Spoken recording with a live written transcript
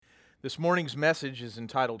This morning's message is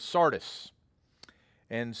entitled Sardis.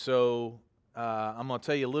 And so I'm going to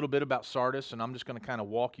tell you a little bit about Sardis, and I'm just going to kind of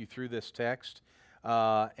walk you through this text,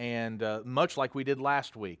 much like we did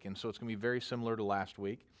last week. And so it's going to be very similar to last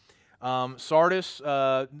week. Sardis,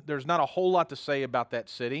 there's not a whole lot to say about that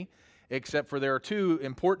city, except for there are two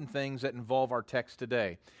important things that involve our text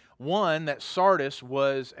today. One, that Sardis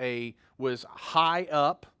was high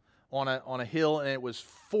up on a hill, and it was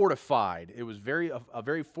fortified. It was a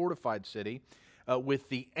very fortified city, with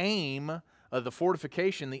the aim of the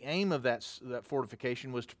fortification. The aim of that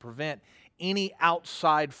fortification was to prevent any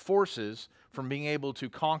outside forces from being able to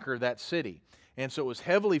conquer that city. And so it was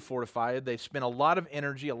heavily fortified. They spent a lot of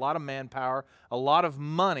energy, a lot of manpower, a lot of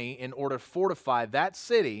money in order to fortify that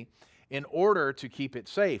city in order to keep it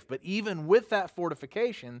safe. But even with that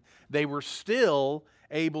fortification, they were still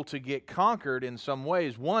able to get conquered in some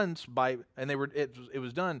ways. It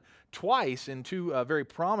was done twice in two very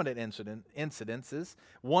prominent incidences,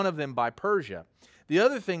 one of them by Persia. The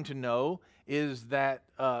other thing to know is that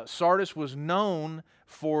Sardis was known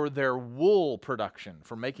for their wool production,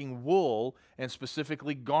 for making wool and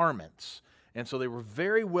specifically garments. And so they were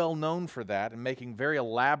very well known for that and making very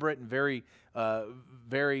elaborate and very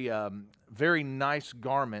nice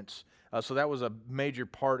garments. So that was a major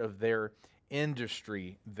part of their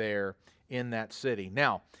industry there in that city.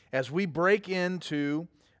 Now, as we break into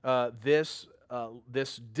this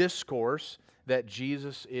discourse that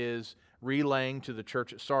Jesus is relaying to the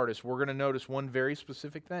church at Sardis, we're going to notice one very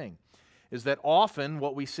specific thing, is that often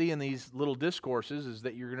what we see in these little discourses is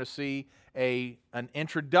that you're going to see an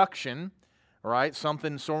introduction, right?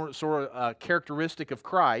 Something sort of characteristic of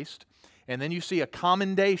Christ, and then you see a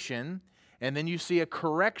commendation, and then you see a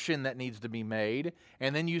correction that needs to be made,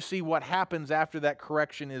 and then you see what happens after that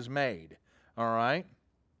correction is made. All right?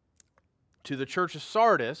 To the church of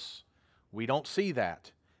Sardis, we don't see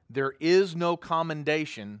that. There is no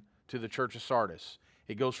commendation to the church of Sardis.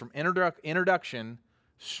 It goes from introduction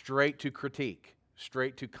straight to critique,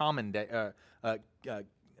 straight to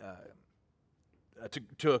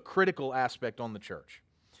to a critical aspect on the church.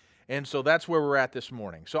 And so that's where we're at this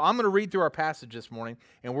morning. So I'm going to read through our passage this morning,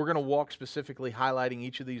 and we're going to walk specifically highlighting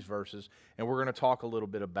each of these verses, and we're going to talk a little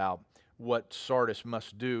bit about what Sardis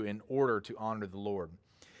must do in order to honor the Lord.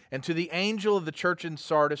 And to the angel of the church in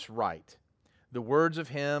Sardis write, the words of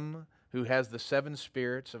him who has the 7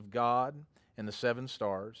 spirits of God and the 7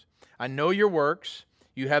 stars. I know your works.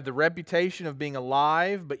 You have the reputation of being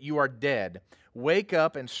alive, but you are dead. Wake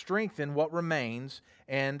up and strengthen what remains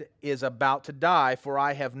and is about to die, for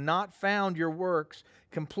I have not found your works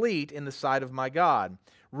complete in the sight of my God.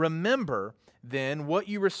 Remember, then, what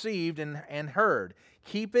you received and heard.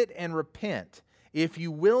 Keep it and repent. If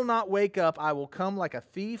you will not wake up, I will come like a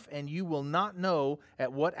thief, and you will not know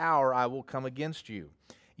at what hour I will come against you.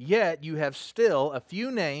 Yet you have still a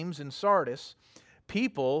few names in Sardis,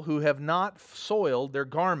 people who have not soiled their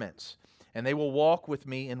garments, and they will walk with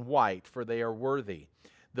me in white, for they are worthy.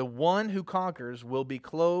 The one who conquers will be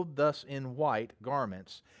clothed thus in white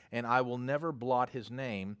garments, and I will never blot his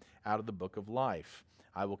name out of the book of life.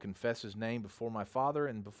 I will confess his name before my Father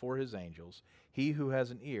and before his angels. He who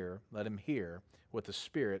has an ear, let him hear what the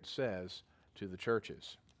Spirit says to the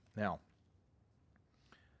churches. Now,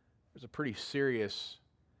 there's a pretty serious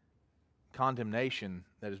condemnation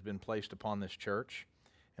that has been placed upon this church,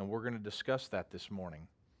 and we're going to discuss that this morning.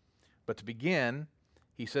 But to begin,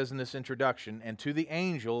 he says in this introduction, and to the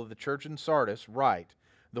angel of the church in Sardis write,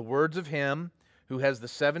 the words of him who has the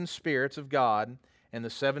 7 spirits of God and the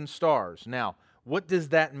 7 stars. Now, what does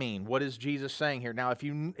that mean? What is Jesus saying here? Now, if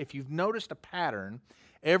you've noticed a pattern,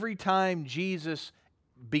 every time Jesus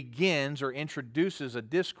begins or introduces a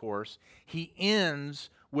discourse, he ends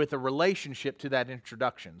with a relationship to that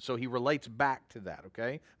introduction. So he relates back to that,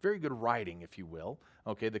 okay? Very good writing, if you will.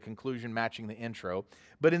 Okay, the conclusion matching the intro.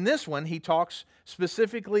 But in this one, he talks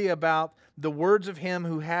specifically about the words of him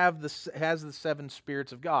who has the 7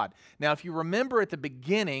 spirits of God. Now, if you remember at the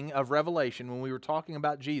beginning of Revelation, when we were talking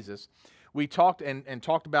about Jesus, we talked and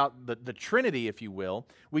talked about the Trinity, if you will.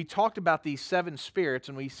 We talked about these 7 spirits,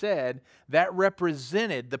 and we said that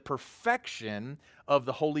represented the perfection of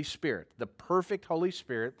the Holy Spirit, the perfect Holy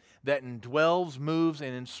Spirit that indwells, moves,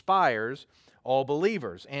 and inspires all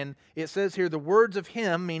believers. And it says here, the words of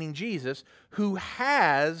him, meaning Jesus, who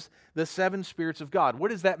has the 7 spirits of God.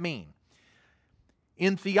 What does that mean?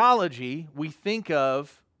 In theology, we think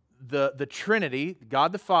of the Trinity,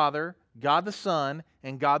 God the Father, God the Son,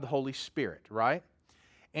 and God the Holy Spirit, right?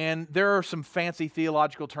 And there are some fancy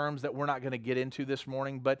theological terms that we're not going to get into this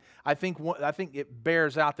morning, but I think it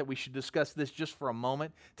bears out that we should discuss this just for a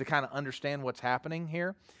moment to kind of understand what's happening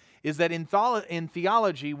here. is that in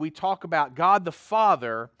theology we talk about God the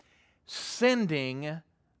Father sending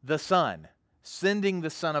the Son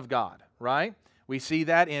of God, right? We see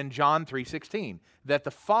that in John 3:16, that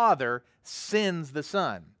the Father sends the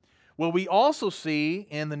Son. Well, we also see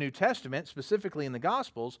in the New Testament, specifically in the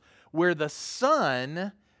Gospels, where the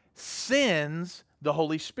Son sends the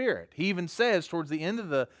Holy Spirit. He even says towards the end of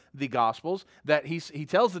the Gospels that he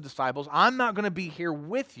tells the disciples, I'm not going to be here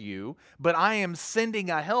with you, but I am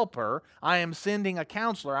sending a helper, I am sending a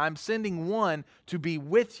counselor, I'm sending one to be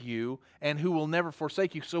with you and who will never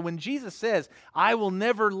forsake you. So when Jesus says, I will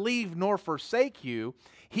never leave nor forsake you,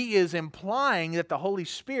 he is implying that the Holy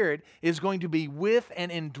Spirit is going to be with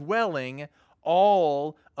and indwelling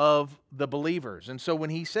all of the believers. And so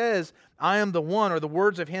when he says, I am the one, or the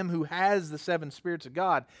words of him who has the seven spirits of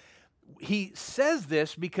God, he says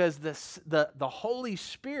this because the Holy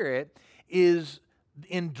Spirit is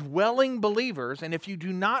indwelling believers, and if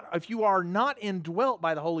you are not indwelt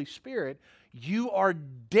by the Holy Spirit, you are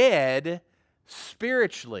dead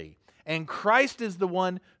spiritually. And Christ is the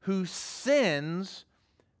one who sends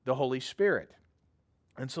the Holy Spirit.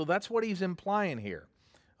 And so that's what he's implying here.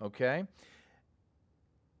 Okay?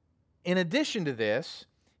 In addition to this,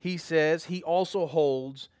 he says he also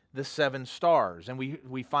holds the 7 stars. And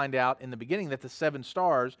we find out in the beginning that the 7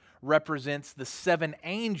 stars represents the 7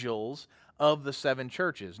 angels of the 7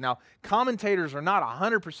 churches. Now, commentators are not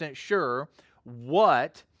 100% sure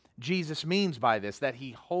what Jesus means by this, that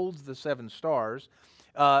he holds the 7 stars.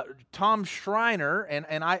 Tom Schreiner,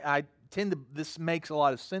 and I tend to, this makes a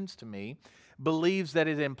lot of sense to me, believes that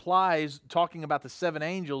it implies, talking about the 7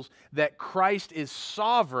 angels, that Christ is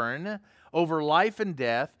sovereign over life and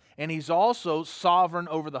death, and he's also sovereign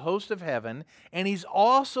over the host of heaven, and he's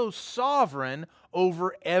also sovereign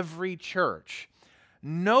over every church.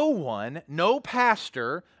 No one, no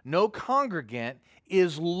pastor, no congregant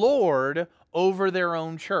is Lord over their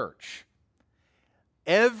own church.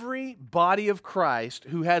 Every body of Christ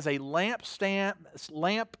who has a lampstand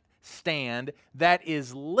that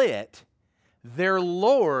is lit, their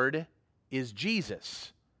Lord is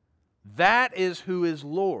Jesus. That is who is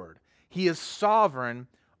Lord. He is sovereign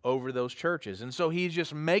over those churches. And so he's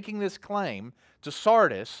just making this claim to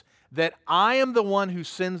Sardis that I am the one who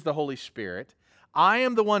sends the Holy Spirit. I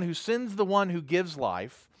am the one who sends the one who gives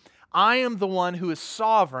life. I am the one who is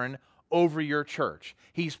sovereign over your church.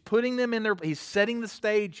 He's putting them in he's setting the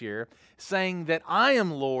stage here, saying that I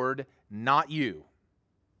am Lord, not you.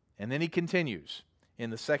 And then he continues in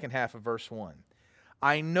the second half of verse 1.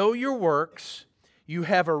 I know your works. You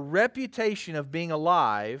have a reputation of being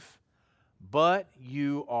alive, but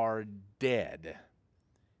you are dead.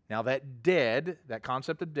 Now that dead, that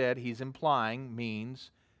concept of dead, he's implying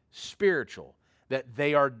means spiritual, that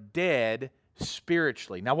they are dead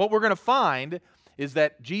spiritually. Now what we're going to find is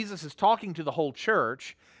that Jesus is talking to the whole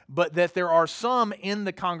church, but that there are some in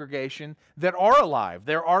the congregation that are alive.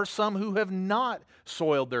 There are some who have not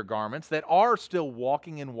soiled their garments, that are still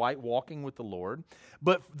walking in white, walking with the Lord.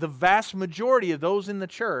 But the vast majority of those in the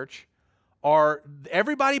church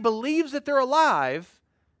everybody believes that they're alive,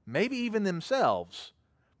 maybe even themselves,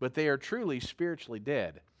 but they are truly spiritually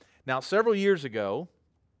dead. Now, several years ago,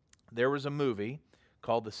 there was a movie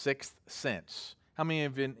called The Sixth Sense. How many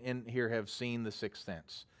of you in here have seen The Sixth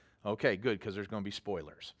Sense? Okay, good, because there's going to be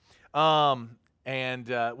spoilers.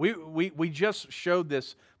 We just showed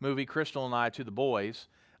this movie, Crystal and I, to the boys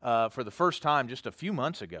for the first time just a few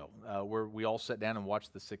months ago, where we all sat down and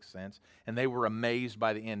watched The Sixth Sense, and they were amazed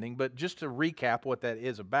by the ending. But just to recap what that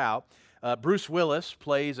is about, Bruce Willis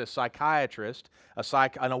plays a psychiatrist,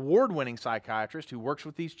 an award-winning psychiatrist who works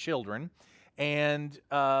with these children. And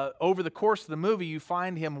over the course of the movie, you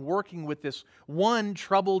find him working with this one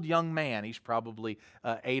troubled young man. He's probably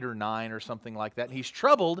 8 or 9 or something like that. And he's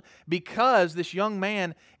troubled because this young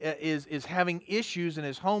man is having issues in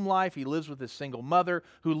his home life. He lives with his single mother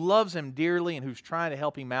who loves him dearly and who's trying to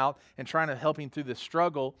help him out and trying to help him through this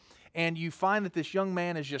struggle. And you find that this young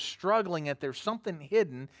man is just struggling, that there's something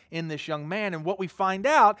hidden in this young man. And what we find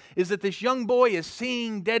out is that this young boy is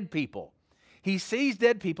seeing dead people. He sees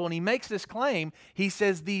dead people, and he makes this claim. He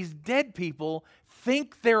says these dead people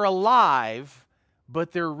think they're alive,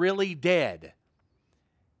 but they're really dead.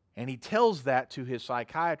 And he tells that to his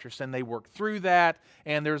psychiatrist, and they work through that,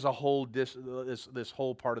 and there's a whole this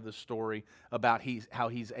whole part of the story about how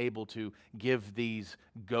he's able to give these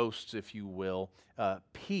ghosts, if you will,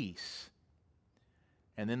 peace.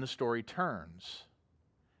 And then the story turns,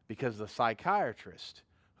 because the psychiatrist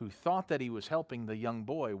who thought that he was helping the young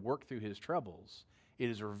boy work through his troubles, it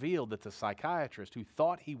is revealed that the psychiatrist who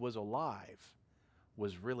thought he was alive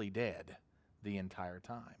was really dead the entire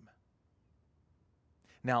time.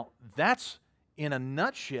 Now, that's in a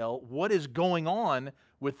nutshell what is going on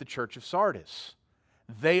with the church of Sardis.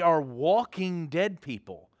 They are walking dead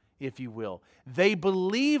people, if you will. They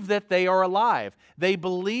believe that they are alive. They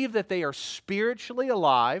believe that they are spiritually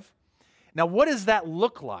alive. Now, what does that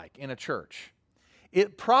look like in a church?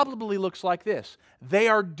 It probably looks like this. They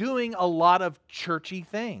are doing a lot of churchy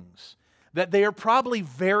things, that they are probably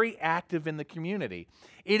very active in the community.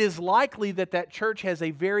 It is likely that that church has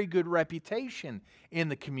a very good reputation in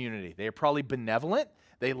the community. They are probably benevolent.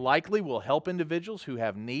 They likely will help individuals who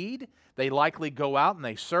have need. They likely go out and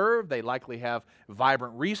they serve. They likely have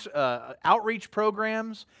vibrant outreach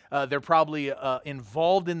programs. They're probably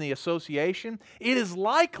involved in the association. It is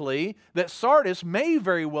likely that Sardis may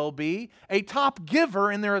very well be a top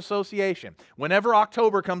giver in their association. Whenever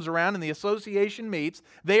October comes around and the association meets,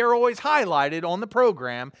 they are always highlighted on the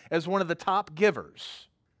program as one of the top givers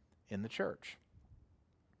in the church.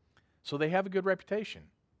 So they have a good reputation.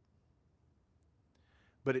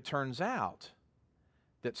 But it turns out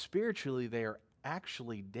that spiritually they are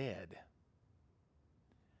actually dead.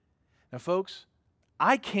 Now, folks,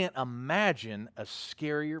 I can't imagine a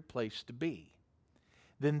scarier place to be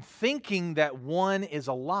than thinking that one is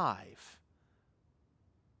alive,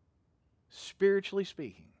 spiritually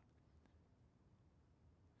speaking,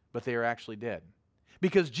 but they are actually dead.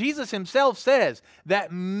 Because Jesus himself says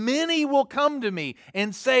that many will come to me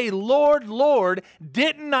and say, Lord, Lord,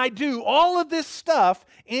 didn't I do all of this stuff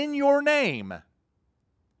in your name?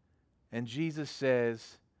 And Jesus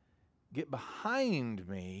says, get behind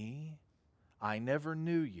me, I never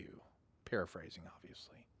knew you. Paraphrasing,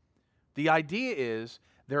 obviously. The idea is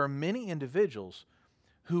there are many individuals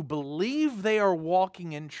who believe they are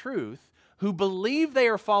walking in truth, who believe they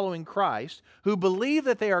are following Christ, who believe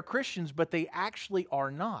that they are Christians, but they actually are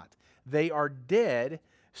not. They are dead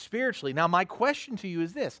spiritually. Now, my question to you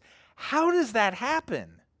is this: how does that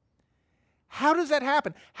happen? How does that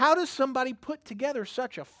happen? How does somebody put together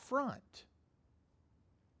such a front?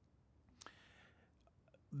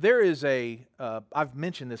 There is I've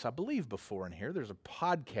mentioned this, I believe, before in here. There's a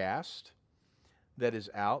podcast that is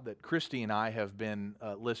out that Christy and I have been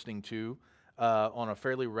listening to on a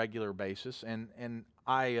fairly regular basis, and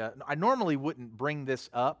I normally wouldn't bring this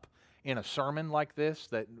up in a sermon like this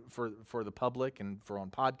that for the public and for on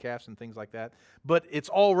podcasts and things like that, but it's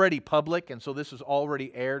already public, and so this is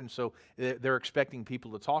already aired, and so they're expecting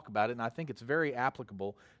people to talk about it, and I think it's very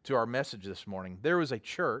applicable to our message this morning. There was a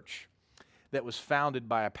church that was founded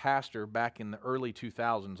by a pastor back in the early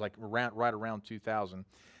 2000s, like right around 2000,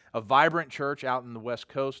 a vibrant church out in the West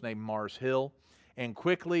Coast named Mars Hill. And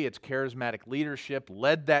quickly, its charismatic leadership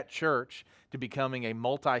led that church to becoming a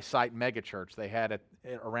multi-site megachurch. They had,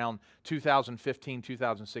 around 2015,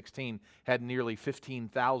 2016, had nearly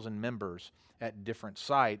 15,000 members at different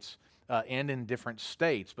sites and in different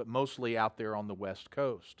states, but mostly out there on the West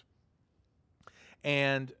Coast.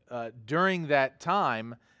 And during that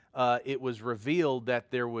time, it was revealed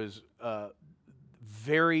that there was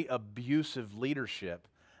very abusive leadership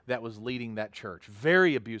that was leading that church.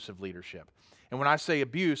 Very abusive leadership. And when I say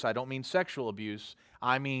abuse, I don't mean sexual abuse.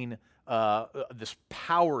 I mean this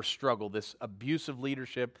power struggle, this abusive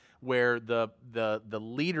leadership where the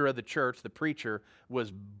leader of the church, the preacher, was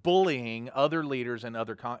bullying other leaders and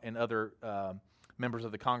other members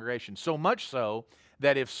of the congregation. So much so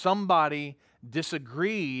that if somebody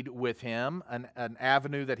disagreed with him, an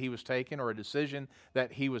avenue that he was taking or a decision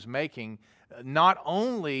that he was making, not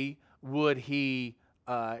only would he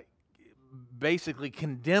basically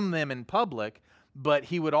condemn them in public, but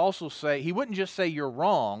he would also say, he wouldn't just say you're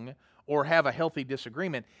wrong or have a healthy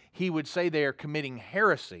disagreement. He would say they are committing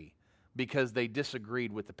heresy because they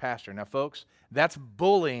disagreed with the pastor. Now, folks, that's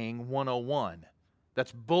bullying 101.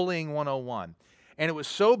 That's bullying 101. And it was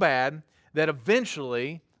so bad that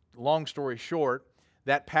eventually, long story short,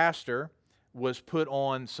 that pastor was put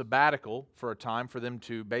on sabbatical for a time for them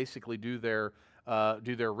to basically do their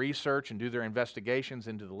research and do their investigations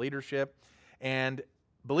into the leadership. And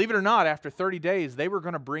believe it or not, after 30 days, they were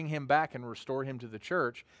going to bring him back and restore him to the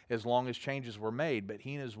church as long as changes were made. But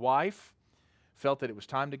he and his wife felt that it was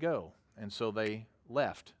time to go, and so they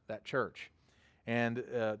left that church. And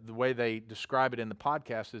the way they describe it in the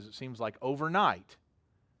podcast is it seems like overnight,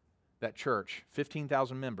 that church,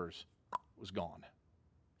 15,000 members, was gone.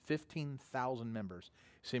 15,000 members,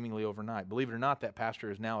 seemingly overnight. Believe it or not, that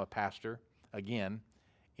pastor is now a pastor, again,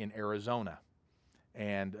 in Arizona,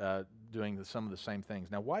 and doing some of the same things.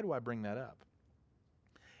 Now, why do I bring that up?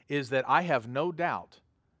 Is that I have no doubt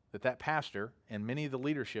that that pastor and many of the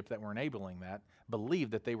leadership that were enabling that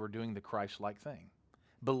believed that they were doing the Christ-like thing,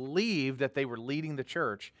 believed that they were leading the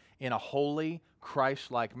church in a holy,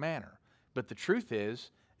 Christ-like manner. But the truth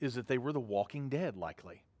is that they were the walking dead,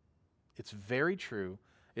 likely. It's very true.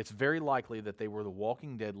 It's very likely that they were the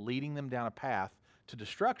walking dead, leading them down a path to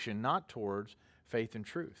destruction, not towards faith and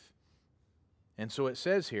truth. And so it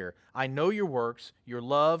says here, I know your works, your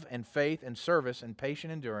love and faith and service and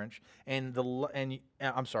patient endurance,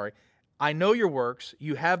 I know your works,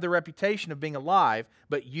 you have the reputation of being alive,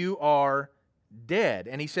 but you are dead.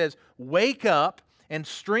 And he says, wake up and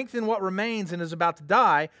strengthen what remains and is about to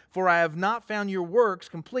die, for I have not found your works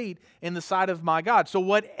complete in the sight of my God. So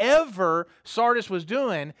whatever Sardis was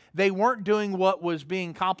doing, they weren't doing what was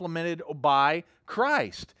being complimented by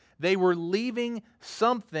Christ. They were leaving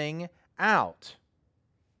something out.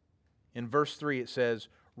 In verse 3 it says,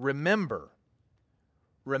 remember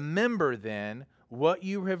then what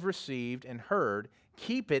you have received and heard,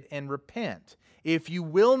 keep it and repent. If you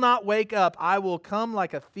will not wake up, I will come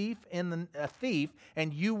like a thief,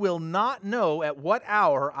 and you will not know at what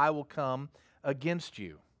hour I will come against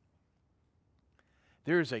you.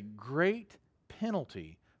 There is a great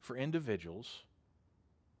penalty for individuals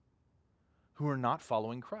who are not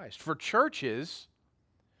following Christ. For churches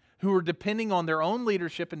who are depending on their own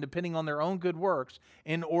leadership and depending on their own good works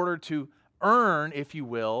in order to earn, if you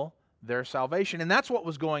will, their salvation. And that's what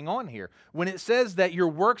was going on here. When it says that your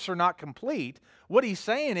works are not complete, what he's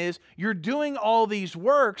saying is you're doing all these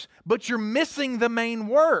works, but you're missing the main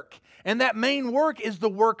work. And that main work is the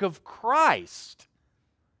work of Christ.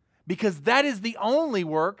 Because that is the only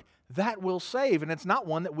work that will save, and it's not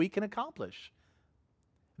one that we can accomplish.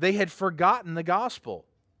 They had forgotten the gospel.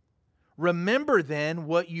 Remember then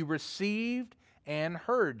what you received and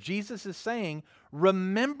heard. Jesus is saying,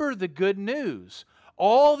 remember the good news.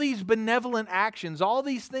 All these benevolent actions, all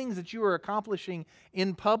these things that you are accomplishing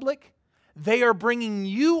in public, they are bringing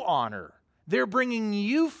you honor. They're bringing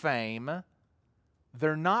you fame.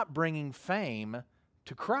 They're not bringing fame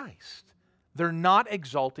to Christ. They're not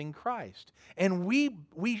exalting Christ. And we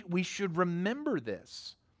should remember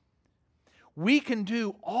this. We can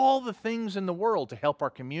do all the things in the world to help our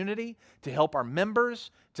community, to help our members,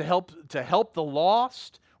 to help the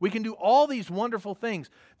lost. We can do all these wonderful things,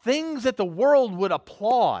 things that the world would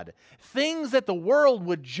applaud, things that the world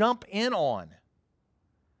would jump in on.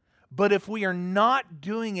 But if we are not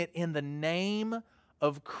doing it in the name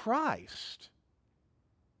of Christ,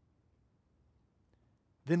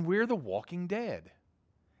 then we're the walking dead.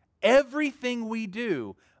 Everything we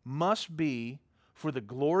do must be for the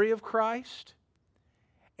glory of Christ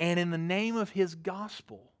and in the name of His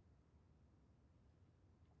gospel.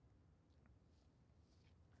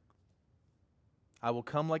 I will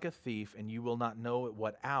come like a thief, and you will not know at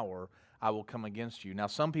what hour I will come against you. Now,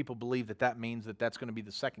 some people believe that that means that that's going to be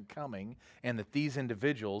the second coming, and that these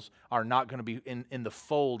individuals are not going to be in the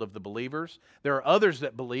fold of the believers. There are others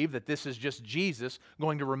that believe that this is just Jesus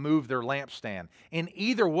going to remove their lampstand. In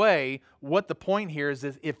either way, what the point here is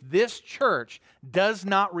if this church does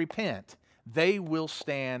not repent, they will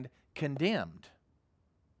stand condemned.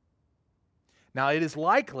 Now, it is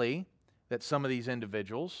likely that some of these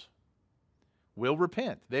individuals will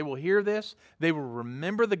repent. They will hear this. They will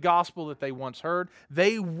remember the gospel that they once heard.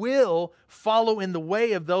 They will follow in the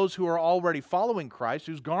way of those who are already following Christ,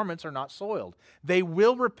 whose garments are not soiled. They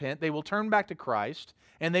will repent. They will turn back to Christ,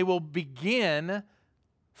 and they will begin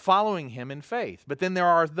following Him in faith. But then there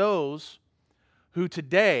are those who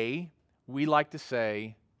today, we like to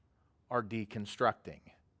say, are deconstructing.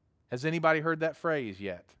 Has anybody heard that phrase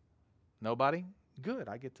yet? Nobody? Good.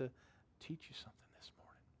 I get to teach you something.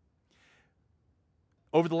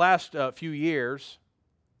 Over the last few years,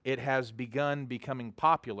 it has begun becoming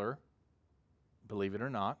popular, believe it or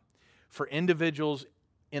not, for individuals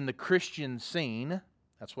in the Christian scene,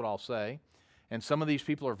 that's what I'll say, and some of these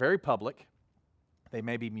people are very public. They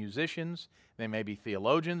may be musicians, they may be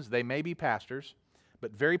theologians, they may be pastors,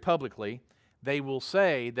 but very publicly, they will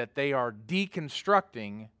say that they are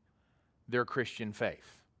deconstructing their Christian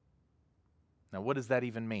faith. Now, what does that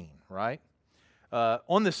even mean, right?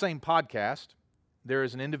 On the same podcast, there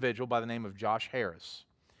is an individual by the name of Josh Harris.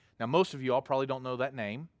 Now, most of you all probably don't know that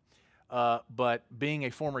name, but being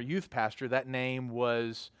a former youth pastor, that name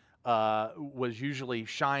was usually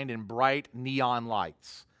shined in bright neon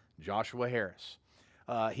lights. Joshua Harris.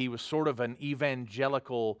 He was sort of an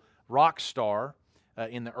evangelical rock star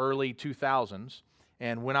in the early 2000s,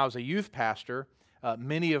 and when I was a youth pastor,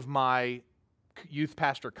 many of my youth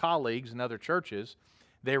pastor colleagues in other churches,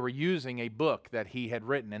 they were using a book that he had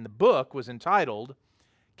written. And the book was entitled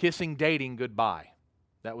Kissing Dating Goodbye.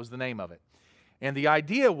 That was the name of it. And the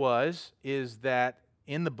idea is that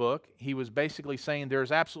in the book, he was basically saying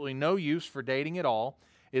there's absolutely no use for dating at all,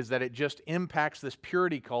 is that it just impacts this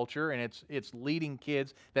purity culture, and it's leading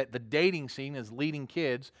kids, that the dating scene is leading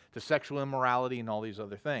kids to sexual immorality and all these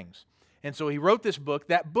other things. And so he wrote this book.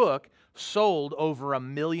 That book sold over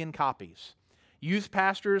 1 million copies. Youth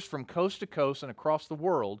pastors from coast to coast and across the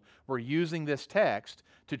world were using this text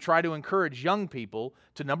to try to encourage young people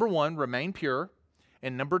to, number one, remain pure,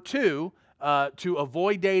 and number two, to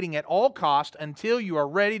avoid dating at all costs until you are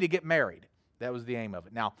ready to get married. That was the aim of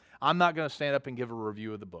it. Now, I'm not going to stand up and give a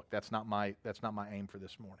review of the book. That's not my aim for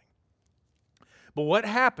this morning. But what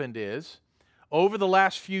happened is, over the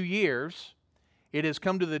last few years, it has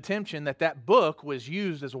come to the attention that that book was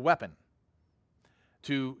used as a weapon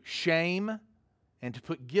to shame and to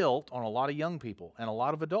put guilt on a lot of young people and a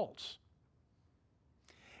lot of adults.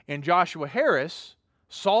 And Joshua Harris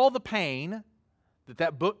saw the pain that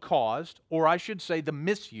that book caused, or I should say the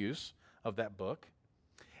misuse of that book,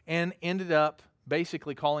 and ended up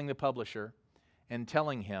basically calling the publisher and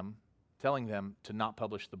telling them to not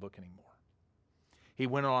publish the book anymore. He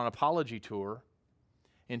went on an apology tour.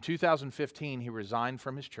 In 2015, he resigned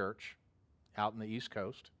from his church out in the East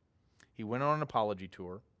Coast. He went on an apology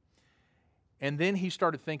tour. And then he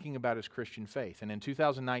started thinking about his Christian faith. And in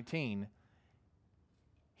 2019,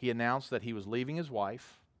 he announced that he was leaving his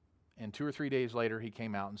wife. And 2 or 3 days later, he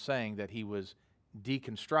came out and saying that he was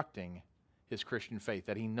deconstructing his Christian faith,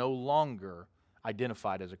 that he no longer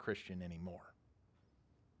identified as a Christian anymore.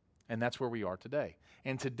 And that's where we are today.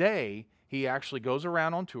 And today, he actually goes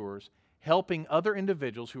around on tours helping other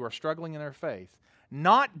individuals who are struggling in their faith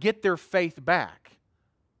not get their faith back,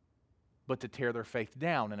 but to tear their faith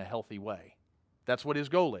down in a healthy way. That's what his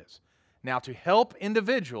goal is. Now, to help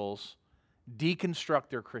individuals deconstruct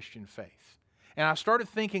their Christian faith. And I started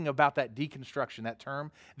thinking about that deconstruction, that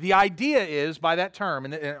term. The idea is, by that term,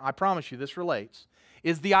 and I promise you this relates,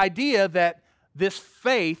 is the idea that this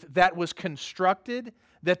faith that was constructed,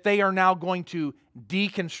 that they are now going to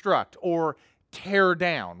deconstruct or tear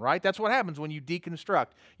down, right? That's what happens when you deconstruct.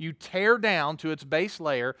 You tear down to its base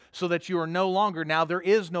layer so that you are no longer, now there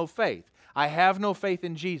is no faith. I have no faith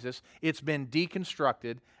in Jesus. It's been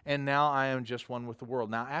deconstructed, and now I am just one with the world.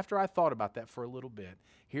 Now, after I thought about that for a little bit,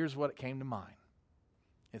 here's what came to mind.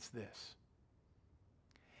 It's this.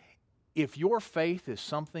 If your faith is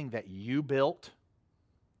something that you built,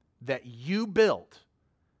 then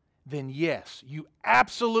yes, you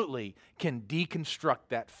absolutely can deconstruct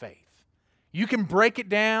that faith. You can break it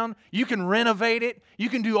down, you can renovate it, you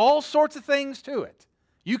can do all sorts of things to it.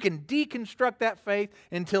 You can deconstruct that faith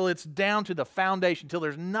until it's down to the foundation, until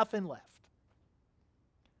there's nothing left.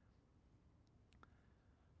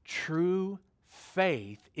 True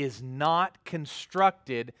faith is not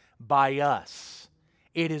constructed by us.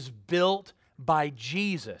 It is built by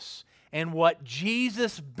Jesus. And what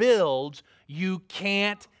Jesus builds, you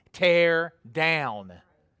can't tear down.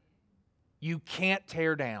 You can't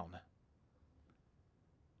tear down.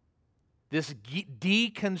 This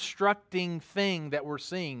deconstructing thing that we're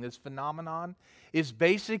seeing, this phenomenon, is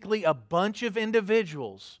basically a bunch of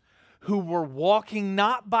individuals who were walking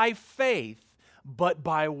not by faith, but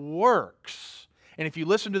by works. And if you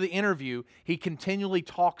listen to the interview, he continually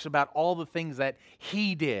talks about all the things that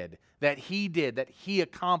he did, that he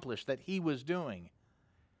accomplished, that he was doing.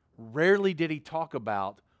 Rarely did he talk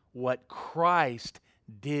about what Christ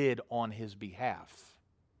did on his behalf.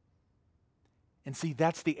 And see,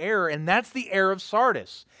 that's the error, and that's the error of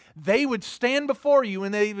Sardis. They would stand before you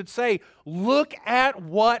and they would say, look at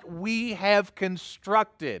what we have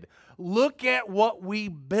constructed. Look at what we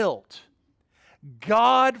built.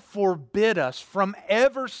 God forbid us from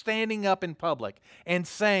ever standing up in public and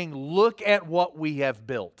saying, look at what we have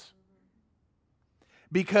built.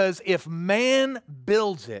 Because if man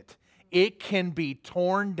builds it, it can be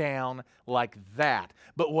torn down like that.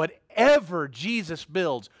 But whatever Jesus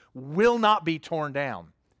builds will not be torn down.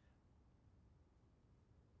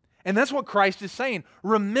 And that's what Christ is saying.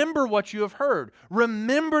 Remember what you have heard.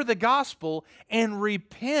 Remember the gospel and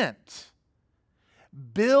repent.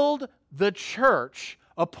 Build the church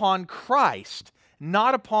upon Christ,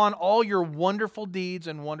 not upon all your wonderful deeds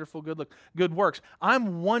and wonderful good works.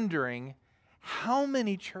 I'm wondering how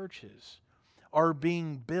many churches are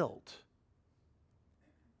being built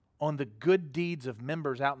on the good deeds of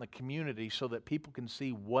members out in the community so that people can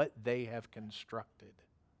see what they have constructed.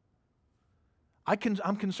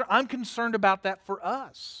 I'm concerned about that for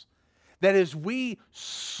us. That as we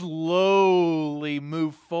slowly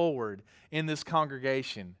move forward in this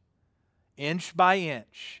congregation, inch by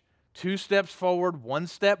inch, 2 steps forward, 1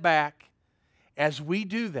 step back, as we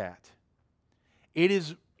do that, it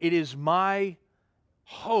is my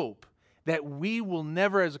hope that we will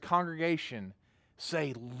never as a congregation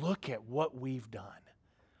say, look at what we've done.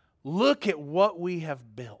 look at what we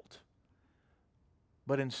have built.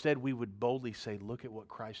 But instead we would boldly say, look at what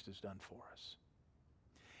Christ has done for us.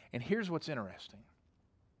 And here's what's interesting.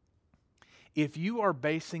 If you are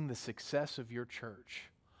basing the success of your church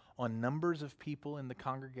on numbers of people in the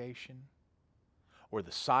congregation, or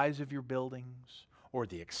the size of your buildings, or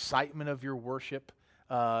the excitement of your worship,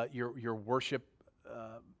 your worship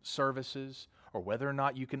services, or whether or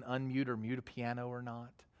not you can unmute or mute a piano or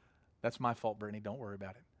not, that's my fault, Brittany. Don't worry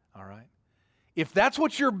about it. All right? If that's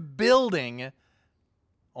what you're building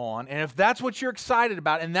on, and if that's what you're excited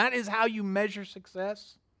about, and that is how you measure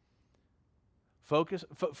success, folks,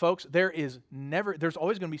 there's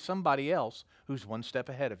always going to be somebody else who's one step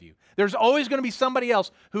ahead of you. There's always going to be somebody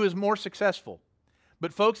else who is more successful.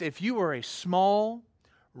 But folks, if you are a small,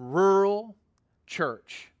 rural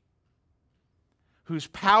church whose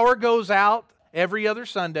power goes out every other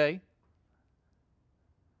Sunday,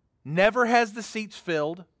 never has the seats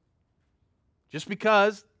filled, just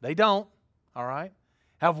because they don't, all right?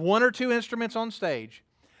 Have one or two instruments on stage,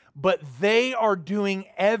 but they are doing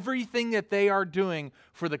everything that they are doing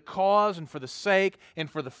for the cause and for the sake and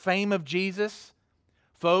for the fame of Jesus,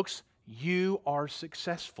 folks, you are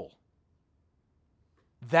successful.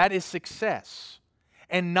 That is success.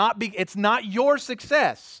 And it's not your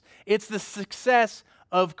success. It's the success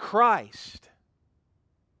of Christ.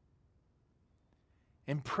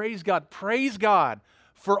 And praise God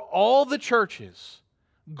for all the churches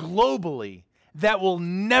globally that will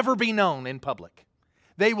never be known in public.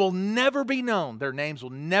 They will never be known. Their names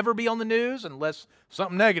will never be on the news unless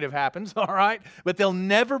something negative happens, all right? But they'll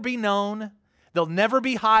never be known. They'll never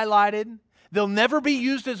be highlighted. They'll never be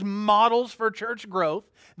used as models for church growth.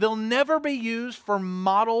 They'll never be used for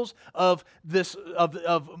models of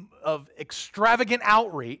extravagant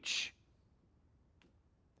outreach.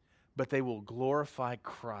 But they will glorify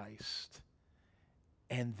Christ,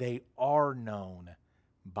 and they are known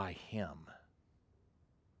by Him.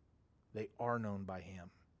 They are known by Him.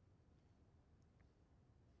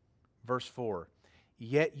 Verse 4,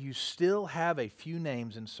 yet you still have a few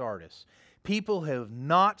names in Sardis. People have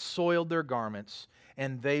not soiled their garments,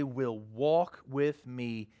 and they will walk with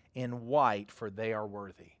me in white, for they are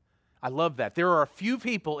worthy. I love that. There are a few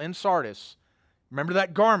people in Sardis. Remember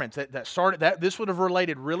that garment that this would have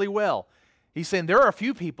related really well. He's saying there are a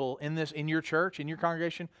few people in your church, in your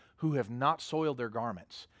congregation, who have not soiled their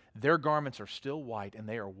garments. Their garments are still white, and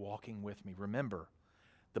they are walking with me. Remember,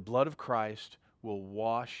 the blood of Christ will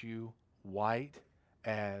wash you white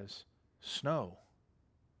as snow.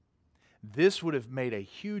 This would have made a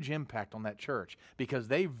huge impact on that church because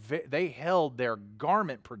they held their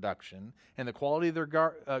garment production and the quality of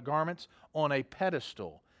their garments on a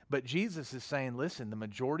pedestal. But Jesus is saying, listen, the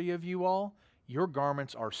majority of you all, your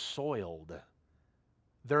garments are soiled.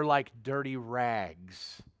 They're like dirty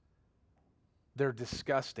rags. They're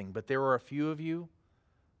disgusting. But there are a few of you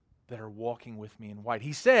that are walking with me in white.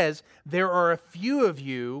 He says, there are a few of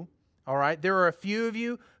you, all right, there are a few of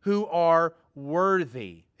you who are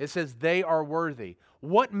worthy. It says they are worthy.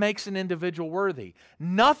 What makes an individual worthy?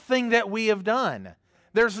 Nothing that we have done.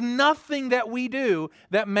 There's nothing that we do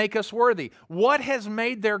that make us worthy. What has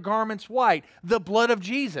made their garments white? The blood of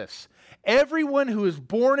Jesus. Everyone who is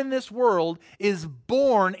born in this world is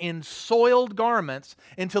born in soiled garments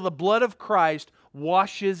until the blood of Christ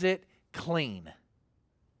washes it clean.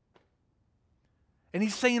 And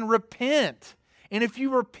he's saying, repent. And if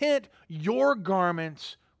you repent, your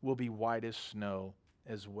garments will be white as snow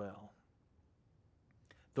as well.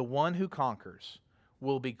 The one who conquers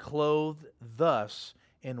will be clothed thus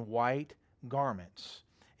in white garments,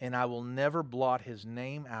 and I will never blot his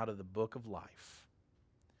name out of the book of life.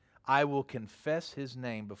 I will confess his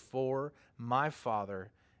name before my Father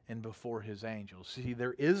and before his angels. See,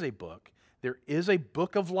 there is a book. There is a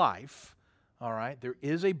book of life, all right? There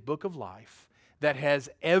is a book of life that has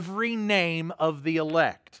every name of the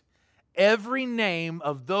elect. Every name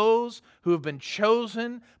of those who have been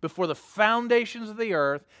chosen before the foundations of the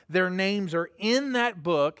earth, their names are in that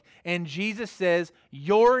book, and Jesus says,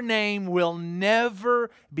 your name will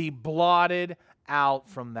never be blotted out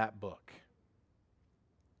from that book.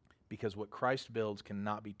 Because what Christ builds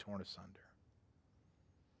cannot be torn asunder.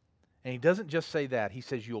 And he doesn't just say that. He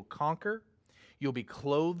says you'll conquer, you'll be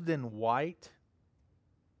clothed in white,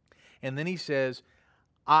 and then he says,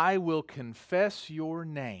 I will confess your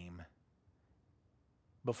name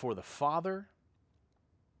before the Father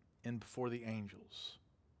and before the angels.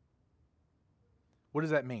 What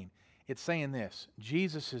does that mean? It's saying this.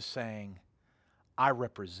 Jesus is saying, I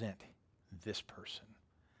represent this person.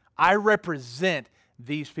 I represent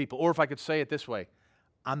these people. Or if I could say it this way,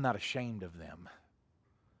 I'm not ashamed of them.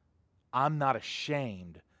 I'm not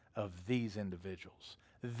ashamed of these individuals.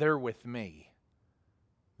 They're with me.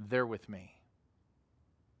 They're with me.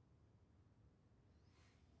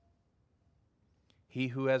 He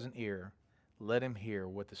who has an ear, let him hear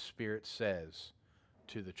what the Spirit says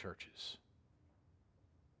to the churches.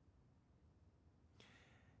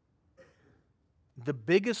 The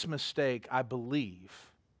biggest mistake, I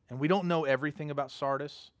believe, and we don't know everything about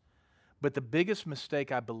Sardis, but the biggest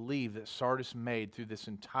mistake I believe that Sardis made through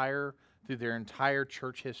their entire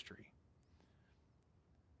church history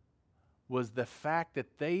was the fact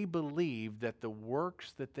that they believed that the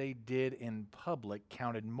works that they did in public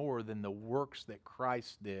counted more than the works that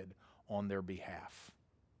Christ did on their behalf.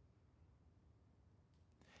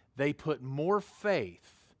 They put more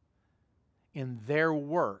faith in their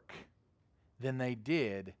work than they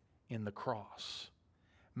did in the cross.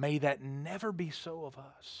 May that never be so of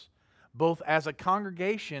us, both as a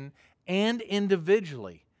congregation and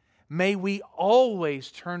individually. May we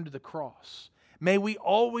always turn to the cross. May we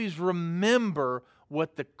always remember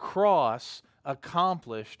what the cross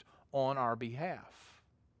accomplished on our behalf.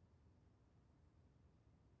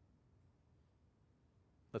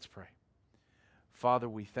 Let's pray. Father,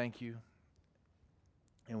 we thank you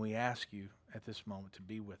and we ask you at this moment to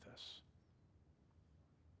be with us.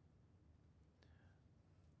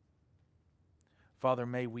 Father,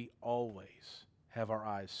 may we always have our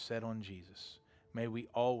eyes set on Jesus. May we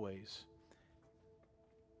always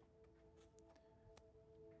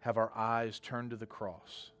have our eyes turned to the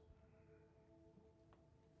cross.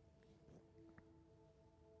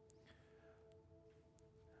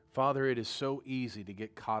 Father, it is so easy to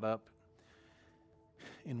get caught up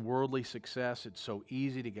in worldly success. It's so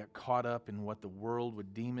easy to get caught up in what the world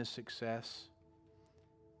would deem as success.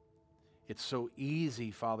 It's so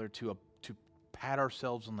easy, Father, to pat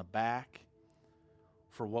ourselves on the back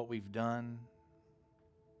for what we've done,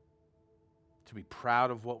 to be proud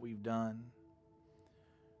of what we've done,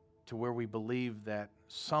 to where we believe that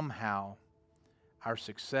somehow our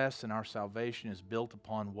success and our salvation is built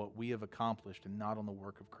upon what we have accomplished and not on the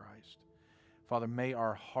work of Christ. Father, may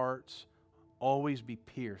our hearts always be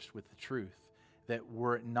pierced with the truth that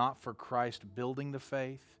were it not for Christ building the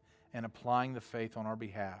faith and applying the faith on our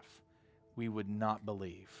behalf, we would not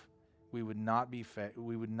believe. We would not be faithful.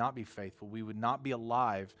 We would not be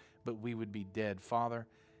alive, but we would be dead. Father,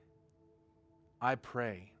 I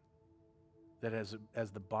pray that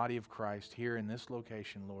as the body of Christ here in this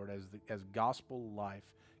location, Lord, as Gospel Life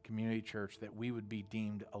Community Church, that we would be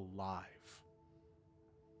deemed alive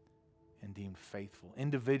and deemed faithful.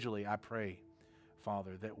 Individually, I pray,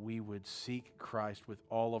 Father, that we would seek Christ with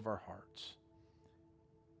all of our hearts,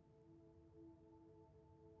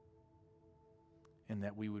 and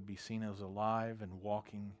that we would be seen as alive and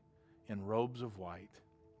walking in robes of white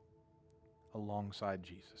alongside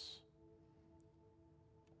Jesus.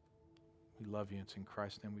 We love you. It's in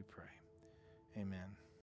Christ's name we pray. Amen.